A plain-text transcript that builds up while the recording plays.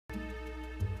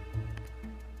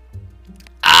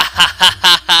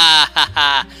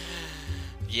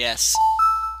Yes.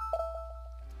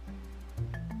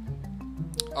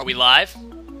 Are we live?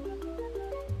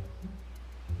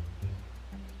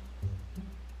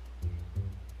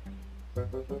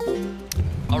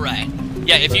 Alright.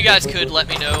 Yeah, if you guys could let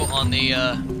me know on the,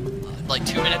 like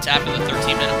 2 minutes after the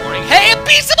 13-minute warning. Hey, a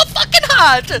piece of a fucking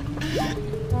heart!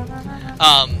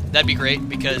 That'd be great,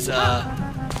 because,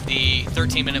 the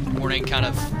 13-minute warning kind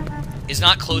of is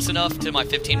not close enough to my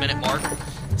 15-minute mark,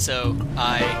 so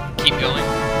I keep going.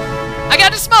 I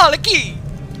got a smaller key!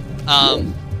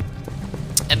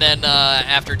 And then,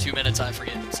 after 2 minutes, I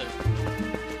forget, so...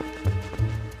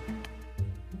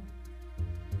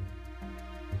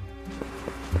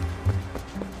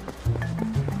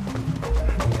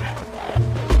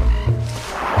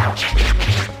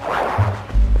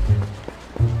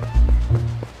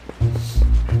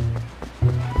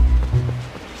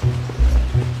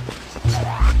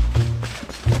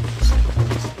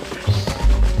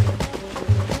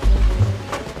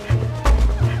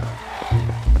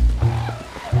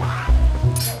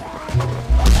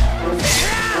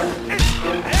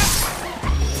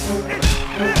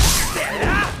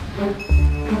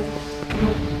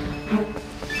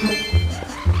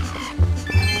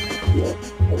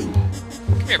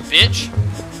 Bitch.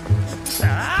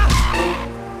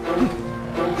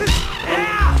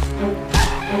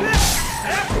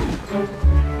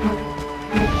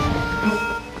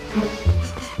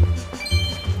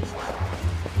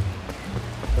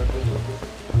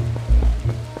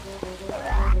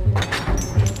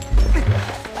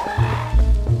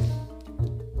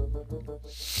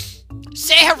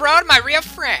 Say hello to my real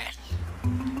friend.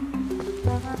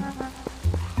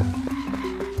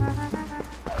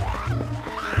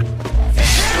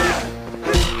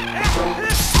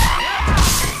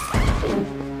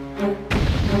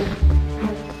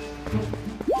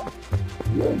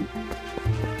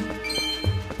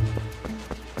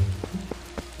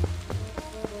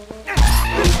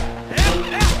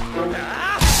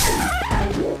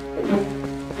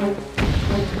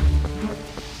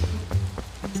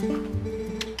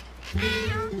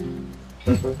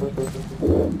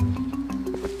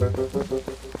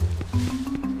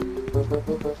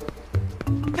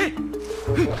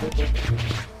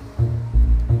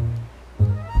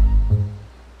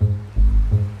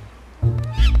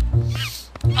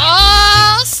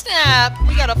 Oh snap!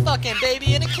 We got a fucking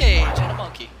baby in a cage and a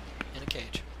monkey in a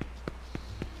cage.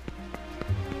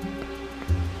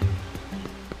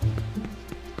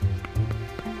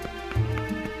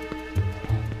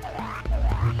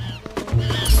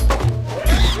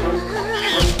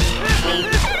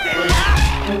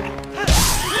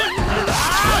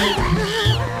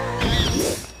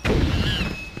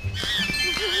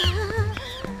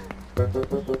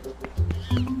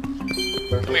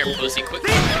 Come here, pussy, quick.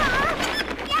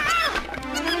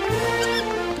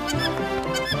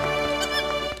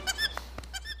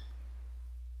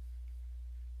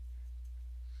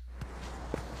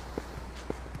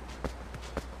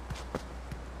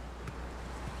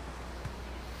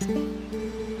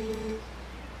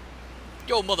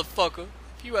 Yo, motherfucker,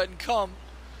 if you hadn't come,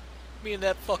 me and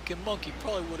that fucking monkey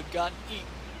probably would have gotten eaten.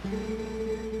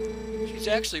 She's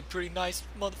actually a pretty nice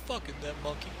motherfucker, that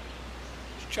monkey.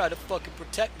 She tried to fucking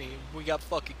protect me, and we got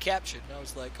fucking captured, and I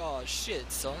was like, oh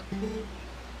shit, son.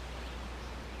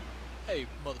 Hey,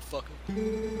 motherfucker.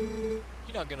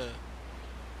 You're not gonna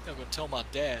tell my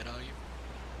dad, are you?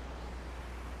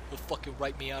 He'll fucking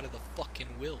write me out of the fucking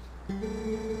will.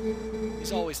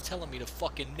 He's always telling me to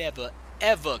fucking never,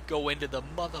 ever go into the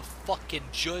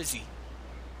motherfucking Jersey.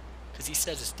 Cause he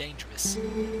says it's dangerous.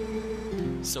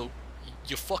 So,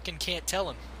 you fucking can't tell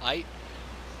him, aight?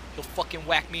 He'll fucking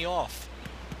whack me off.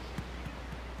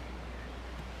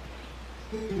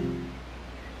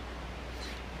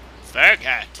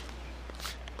 Faghat!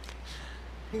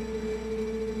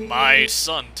 My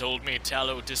son told me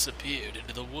Tallow disappeared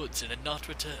into the woods and had not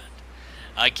returned.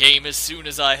 I came as soon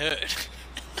as I heard.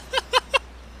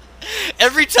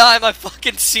 Every time I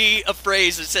fucking see a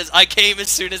phrase that says "I came as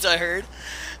soon as I heard,"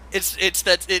 it's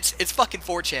fucking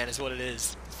 4chan is what it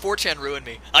is. 4chan ruined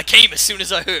me. I came as soon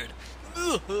as I heard.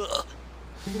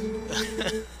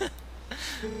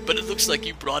 But it looks like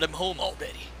you brought him home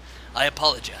already. I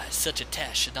apologize. Such a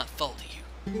task should not fall to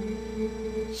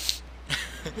you.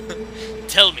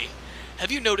 Tell me,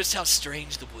 have you noticed how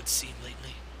strange the woods seem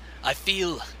lately? I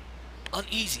feel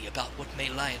uneasy about what may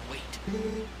lie in wait.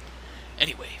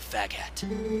 Anyway, faghat,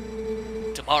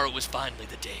 tomorrow is finally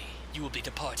the day you will be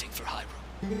departing for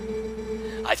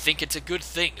Hyrule. I think it's a good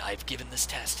thing I've given this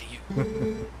task to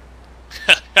you.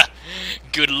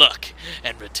 Good luck,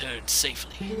 and return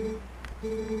safely.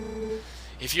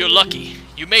 If you're lucky,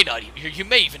 you may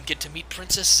even get to meet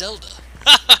Princess Zelda.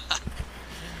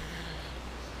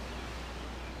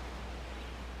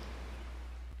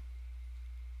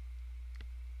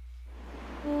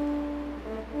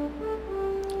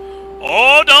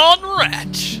 Hold on,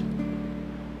 rat.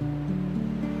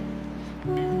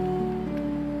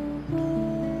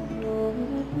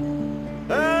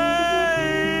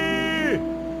 Hey!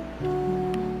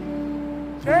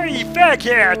 Hey,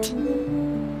 faggot!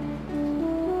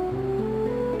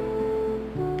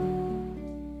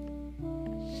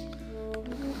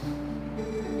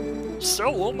 So,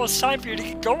 almost time for you to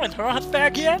get going, huh,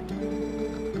 faggot?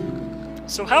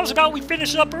 So how's about we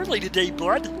finish up early today,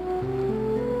 bud?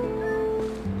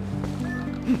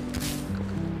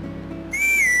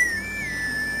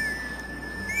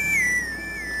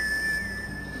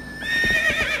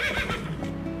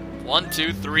 One,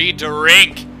 two, three,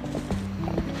 drink.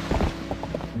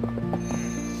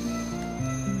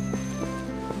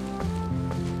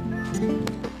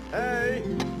 Hey!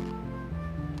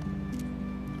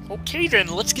 Okay then,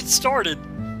 let's get started.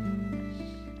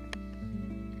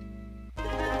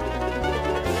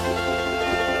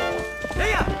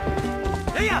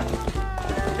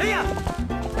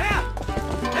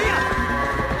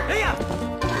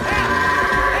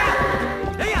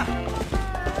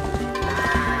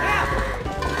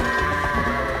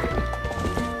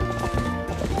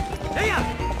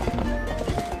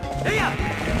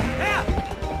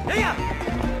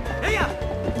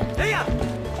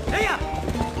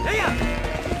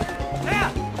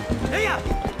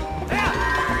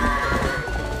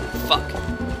 Fuck.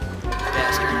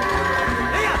 Bastard.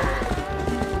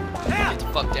 Get the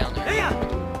fuck down there.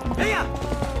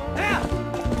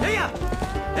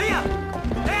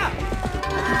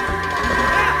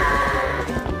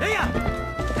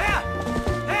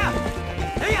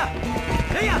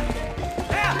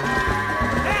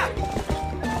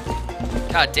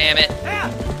 God damn it.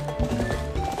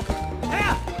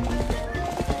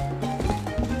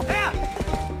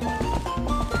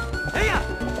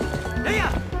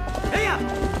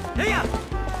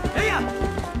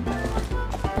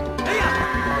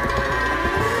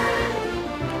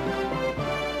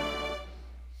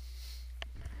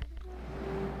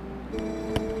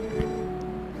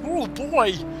 Oh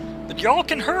boy, but y'all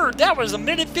can heard that was a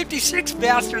minute 56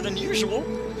 faster than usual.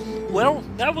 Well,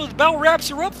 that was about wraps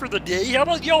her up for the day. How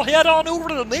about y'all head on over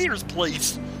to the mayor's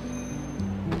place?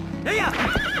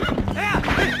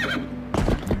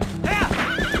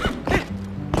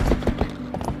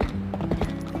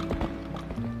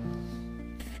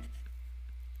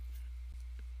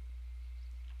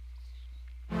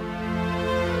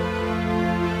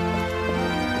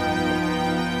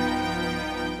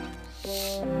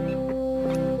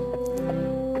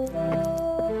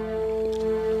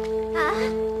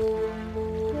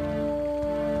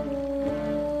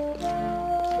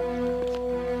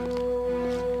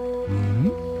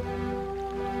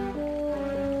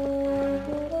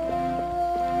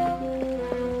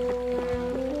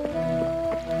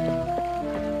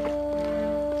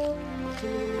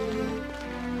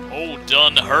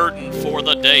 Done herding for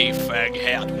the day,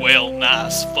 faghat. Well,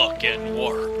 nice fucking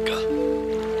work.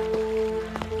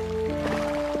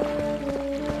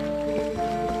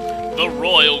 The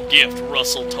royal gift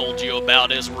Russell told you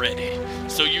about is ready,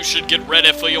 so you should get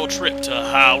ready for your trip to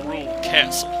Hyrule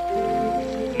Castle.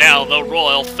 Now, the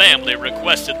royal family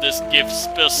requested this gift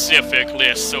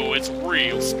specifically, so it's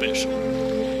real special.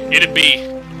 It'd be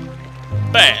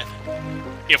bad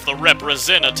if the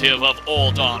representative of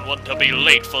Ordon were to be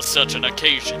late for such an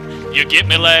occasion. You get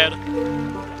me, lad?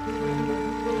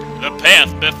 The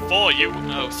path before you...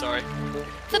 Oh, sorry.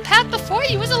 The path before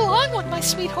you is a long one, my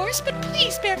sweet horse, but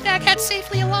please bear Faghat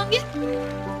safely along it.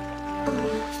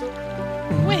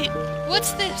 Wait,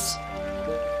 what's this?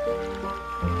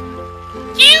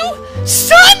 You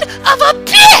son of a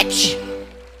bitch!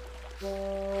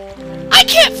 I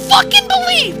can't fucking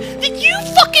believe that you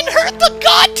fucking hurt the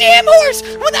goddamn horse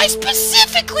when I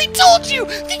specifically told you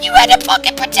that you had to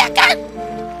fucking protect her!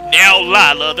 Now,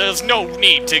 Lila, there's no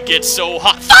need to get so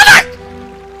hot. Father!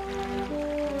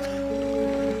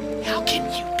 How can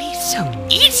you be so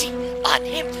easy on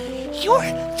him? You're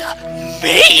the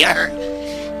mayor!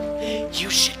 You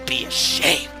should be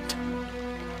ashamed.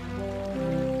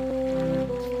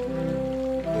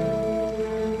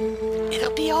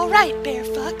 It'll be alright,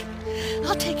 Bearfuck.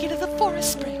 I'll take you to the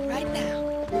forest spring right now.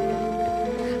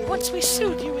 Once we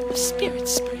soothe you in the spirit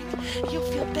spring, you'll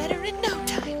feel better in no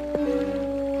time.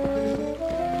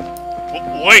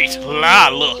 Wait,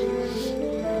 Lila.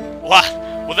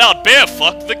 Why, without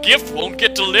Bearfuck, the gift won't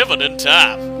get delivered in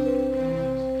time.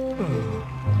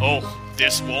 Oh,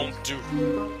 this won't do.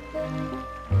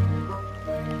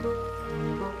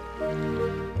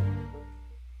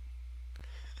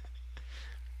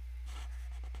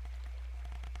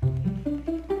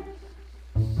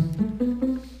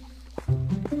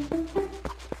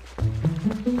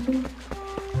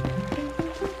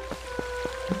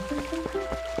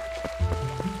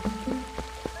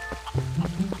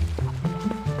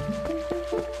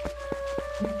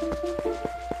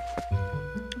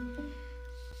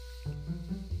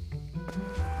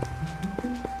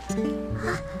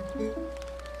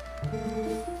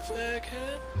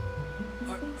 Faghead?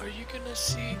 Are you gonna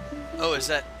see... Oh, is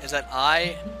that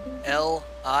I-L-I-A?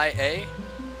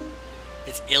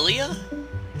 It's Ilya?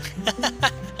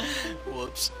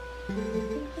 Whoops.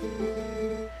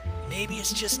 Maybe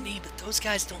it's just me, but those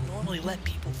guys don't normally let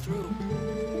people through.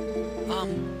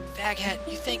 Faghead,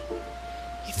 you think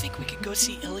we could go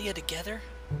see Ilya together?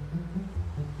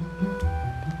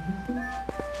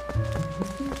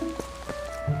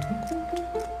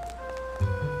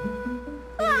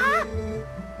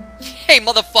 Hey,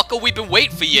 motherfucker, we've been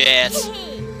waiting for your ass.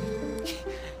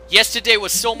 Yesterday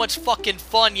was so much fucking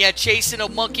fun. Yeah, chasing a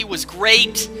monkey was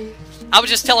great. I was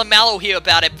just telling Mallow here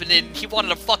about it, but then he wanted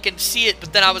to fucking see it,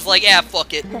 but then I was like, yeah,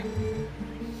 fuck it.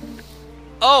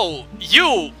 Oh,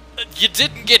 you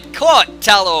didn't get caught,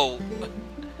 Tallow.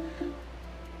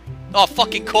 Oh,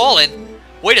 fucking Colin.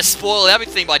 Way to spoil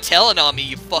everything by telling on me,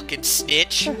 you fucking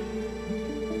snitch.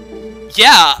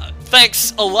 Yeah,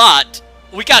 thanks a lot.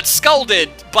 We got scolded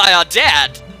by our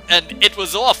dad, and it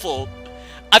was awful.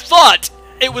 I thought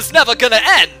it was never gonna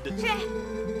end.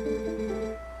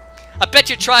 I bet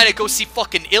you're trying to go see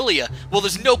fucking Ilya. Well,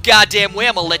 there's no goddamn way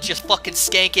I'm gonna let your fucking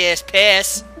skank ass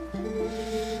pass.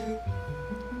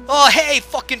 Oh, hey,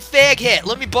 fucking faghead,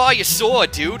 let me borrow your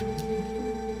sword, dude.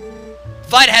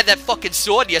 If I'd had that fucking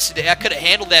sword yesterday, I could have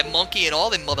handled that monkey and all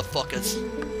them motherfuckers.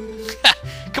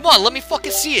 Come on, let me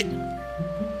fucking see it.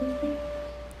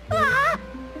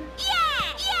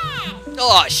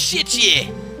 Oh, shit,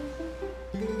 yeah.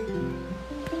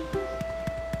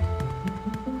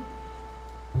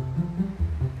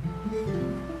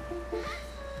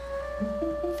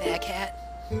 Faghat.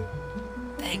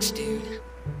 Thanks, dude.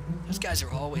 Those guys are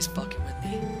always fucking with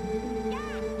me.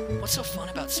 What's so fun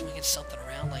about swinging something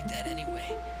around like that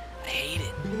anyway? I hate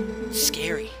it. It's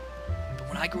scary. But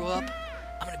when I grow up,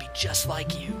 I'm gonna be just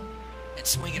like you and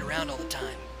swing it around all the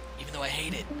time, even though I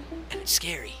hate it and it's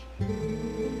scary.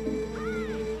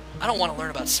 I don't want to learn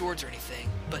about swords or anything,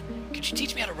 but could you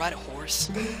teach me how to ride a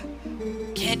horse?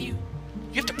 Can you?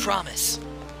 You have to promise.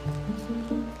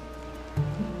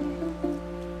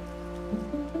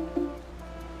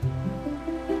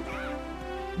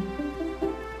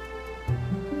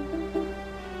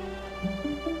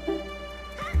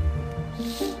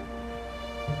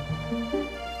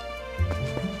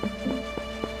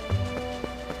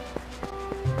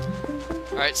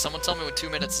 Alright, someone tell me when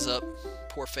 2 minutes is up.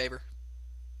 Poor favor.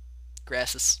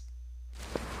 Gracias.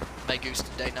 Me gusta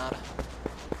de nada.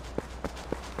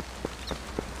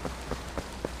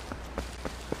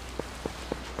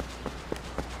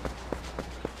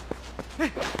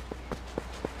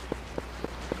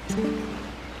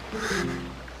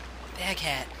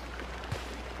 Baghat.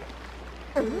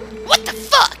 What the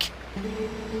fuck?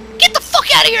 Get the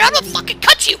fuck out of here! I'm gonna fucking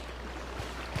cut you!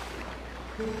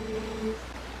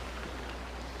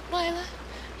 Lila,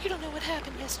 you don't know what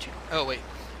happened yesterday. Oh, wait.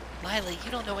 Lila,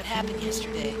 you don't know what happened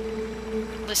yesterday.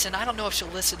 Listen, I don't know if she'll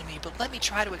listen to me, but let me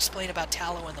try to explain about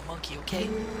Tallow and the monkey, okay?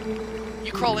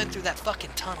 You crawl in through that fucking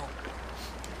tunnel.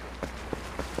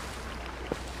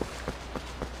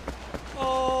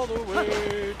 All the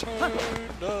way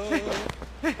turned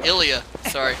up. Ilya,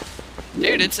 sorry.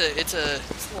 Dude, it's a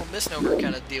little misnomer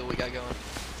kind of deal we got going.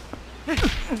 Oh, there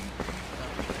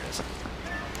it is.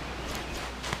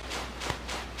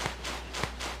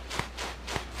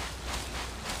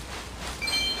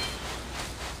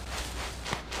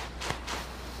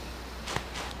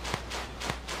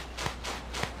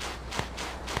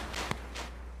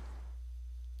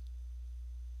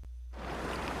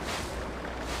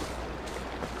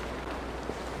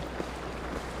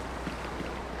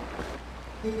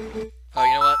 Oh,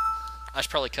 you know what? I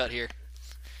should probably cut here.